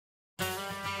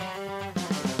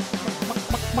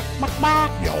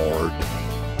Backyard.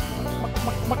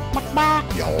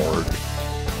 Backyard.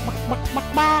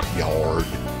 Backyard.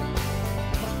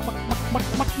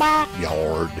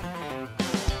 Backyard.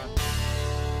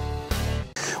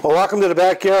 Well, welcome to the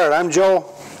backyard. I'm Joe.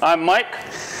 I'm Mike.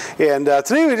 And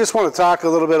today we just want to talk a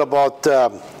little bit about,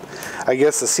 I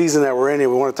guess, the season that we're in. We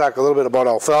want to talk a little bit about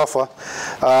alfalfa.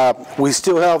 We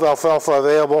still have alfalfa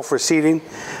available for seeding.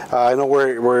 I know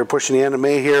we're pushing the end of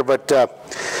May here, but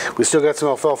we still got some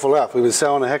alfalfa left. We've been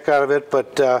selling the heck out of it,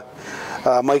 but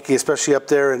Mikey, especially up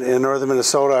there in northern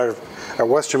Minnesota or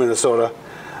western Minnesota,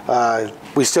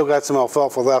 we still got some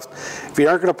alfalfa left. If you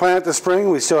aren't going to plant this spring,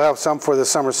 we still have some for the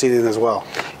summer seeding as well.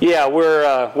 Yeah,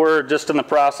 we're just in the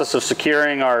process of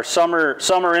securing our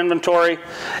summer inventory.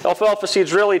 Alfalfa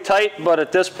seed's really tight, but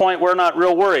at this point we're not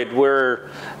real worried. We're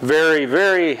very,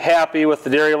 very happy with the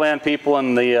Dairyland people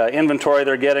and the inventory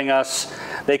they're getting us.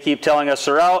 They keep telling us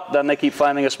they're out, then they keep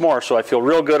finding us more, so I feel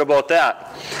real good about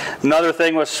that. Another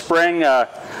thing with spring,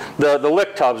 the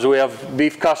lick tubs. We have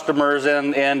beef customers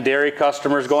and dairy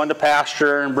customers going to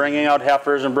pasture and bringing out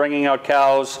heifers and bringing out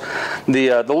cows.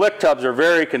 The lick tubs are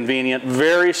very convenient,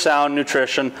 very sound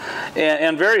nutrition,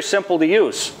 and very simple to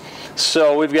use.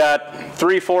 So we've got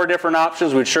 3-4 different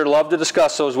options. We'd sure love to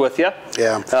discuss those with you.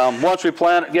 Yeah. Once we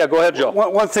plan, yeah, go ahead, Joe.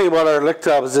 One thing about our lick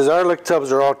tubs is our lick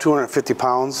tubs are all 250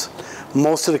 pounds.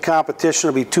 Most of the competition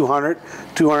will be 200,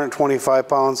 225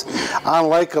 pounds.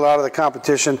 Unlike a lot of the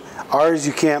competition, ours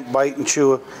you can't bite and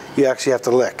chew, you actually have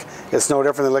to lick. It's no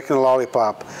different than licking a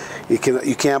lollipop. You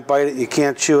can't bite it, you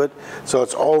can't chew it, so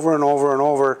it's over and over and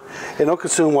over. It'll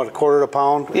consume, what, a quarter of a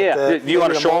pound? Yeah, do you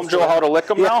want to show them, Joe, how to lick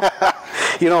them now?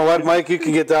 You know what, Mike, you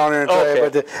can get down there and try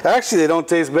it, but actually they don't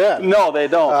taste bad. No, they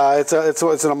don't.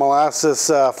 It's in a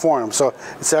molasses form, so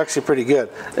it's actually pretty good.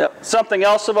 Yep. Something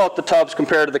else about the tubs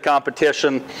compared to the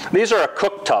competition, these are a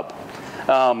cooked tub.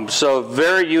 So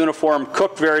very uniform,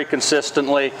 cooked very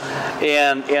consistently,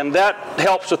 and that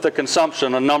helps with the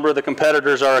consumption. A number of the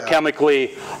competitors are a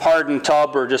chemically hardened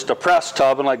tub or just a pressed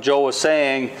tub, and like Joe was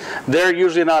saying, they're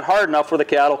usually not hard enough where the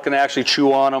cattle can actually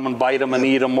chew on them and bite them and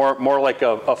eat them, more like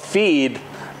a feed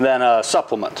than a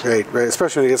supplement. Right,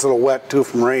 especially when it gets a little wet too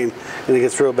from rain and it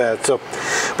gets real bad. So,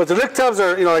 but the lick tubs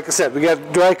are, like I said, we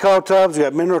got dry cow tubs, we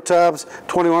got mineral tubs,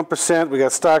 21%, we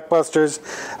got stock busters,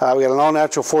 we got an all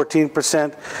natural 14%.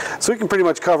 So we can pretty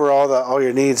much cover all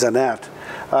your needs on that.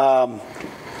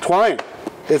 Twine,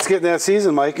 it's getting that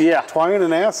season, Mike. Yeah. Twine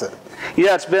and acid.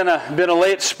 Yeah, it's been a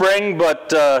late spring,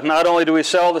 but not only do we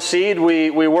sell the seed,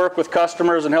 we work with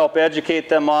customers and help educate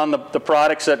them on the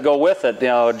products that go with it.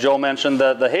 Joe mentioned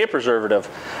the hay preservative.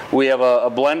 We have a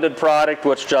blended product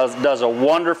which does a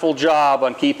wonderful job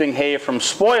on keeping hay from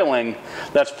spoiling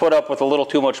that's put up with a little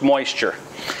too much moisture.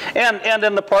 And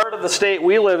in the part of the state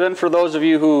we live in, for those of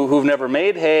you who've never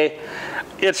made hay,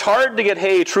 it's hard to get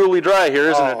hay truly dry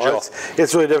here, isn't it, Joe?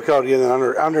 It's really difficult to get it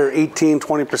under 18,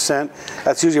 20%.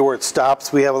 That's usually where it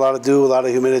stops. We have a lot of dew, a lot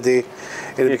of humidity,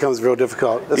 and it becomes real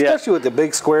difficult, especially with the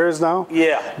big squares now.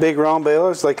 Yeah. Big round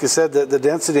balers, like you said, the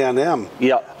density on them.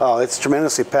 Yeah. Oh, it's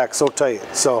tremendously packed, so tight.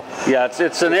 So. Yeah,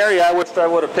 it's an area I wish I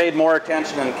would have paid more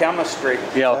attention in chemistry.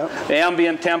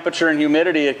 Ambient temperature and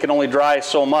humidity, it can only dry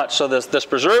so much. So this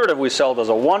preservative we sell does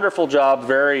a wonderful job,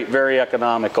 very, very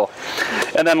economical.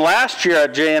 And then last year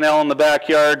at J&L in the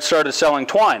backyard started selling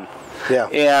twine. Yeah.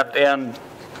 And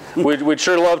we'd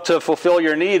sure love to fulfill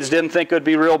your needs. Didn't think it would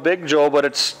be real big, Joe, but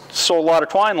it's sold a lot of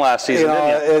twine last season,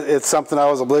 didn't you? It's something I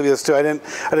was oblivious to. I didn't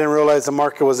realize the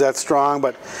market was that strong,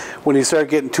 but when you start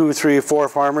getting 2, 3, 4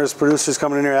 farmers, producers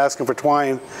coming in here asking for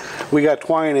twine, we got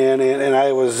twine in, and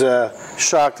I was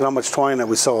shocked at how much twine that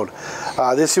we sold.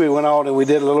 This year we went out and we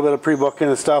did a little bit of pre-booking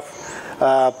and stuff,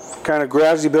 kind of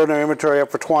gradually building our inventory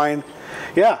up for twine.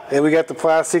 Yeah, and we got the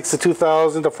plastics, the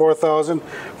 2,000 to 4,000,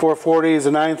 440s,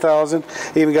 the 9,000.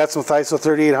 Even got some Thyso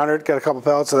 3,800. Got a couple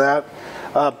pallets of that.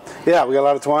 Yeah, we got a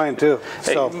lot of twine too.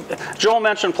 So. Hey, Joel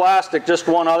mentioned plastic. Just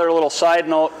one other little side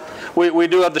note. We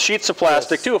do have the sheets of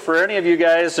plastic too. For any of you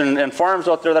guys and farms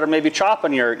out there that are maybe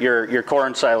chopping your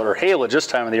corn silage or haylage this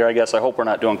time of the year, I guess. I hope we're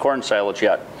not doing corn silage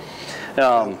yet.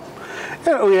 Yeah,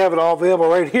 we have it all available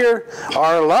right here.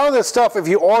 A lot of this stuff, if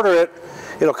you order it,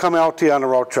 it'll come out to you on the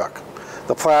road truck.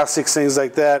 The plastics, things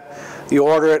like that, you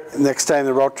order it, next time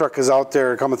the road truck is out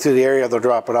there coming through the area, they'll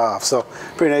drop it off. So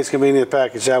pretty nice, convenient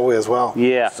package that way as well.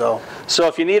 Yeah. So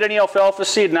if you need any alfalfa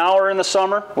seed now or in the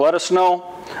summer, let us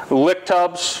know. Lick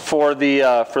tubs for the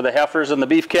heifers and the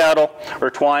beef cattle, or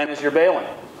twine as you're baling.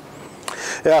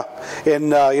 Yeah, and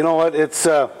you know what, it's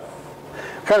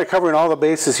kind of covering all the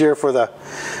bases here for the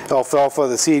alfalfa,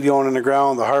 the seed going in the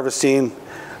ground, the harvesting,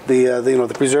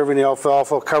 the preserving the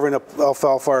alfalfa, covering up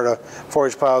alfalfa or the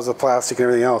forage piles of plastic and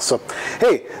everything else. So,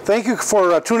 hey, thank you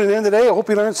for tuning in today. I hope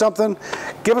you learned something.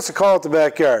 Give us a call at the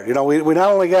backyard. You know, we not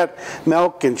only got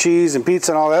milk and cheese and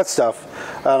pizza and all that stuff,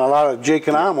 and a lot of Jake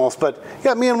and Amos, but you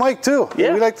got me and Mike too.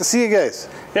 Yeah. We'd like to see you guys.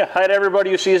 Yeah, hi to everybody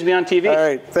who sees me on TV. All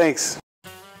right, thanks.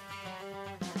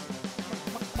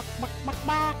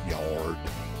 Yard.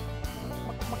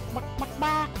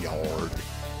 Yard.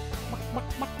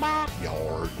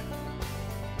 Yard.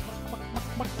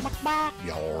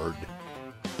 Yard.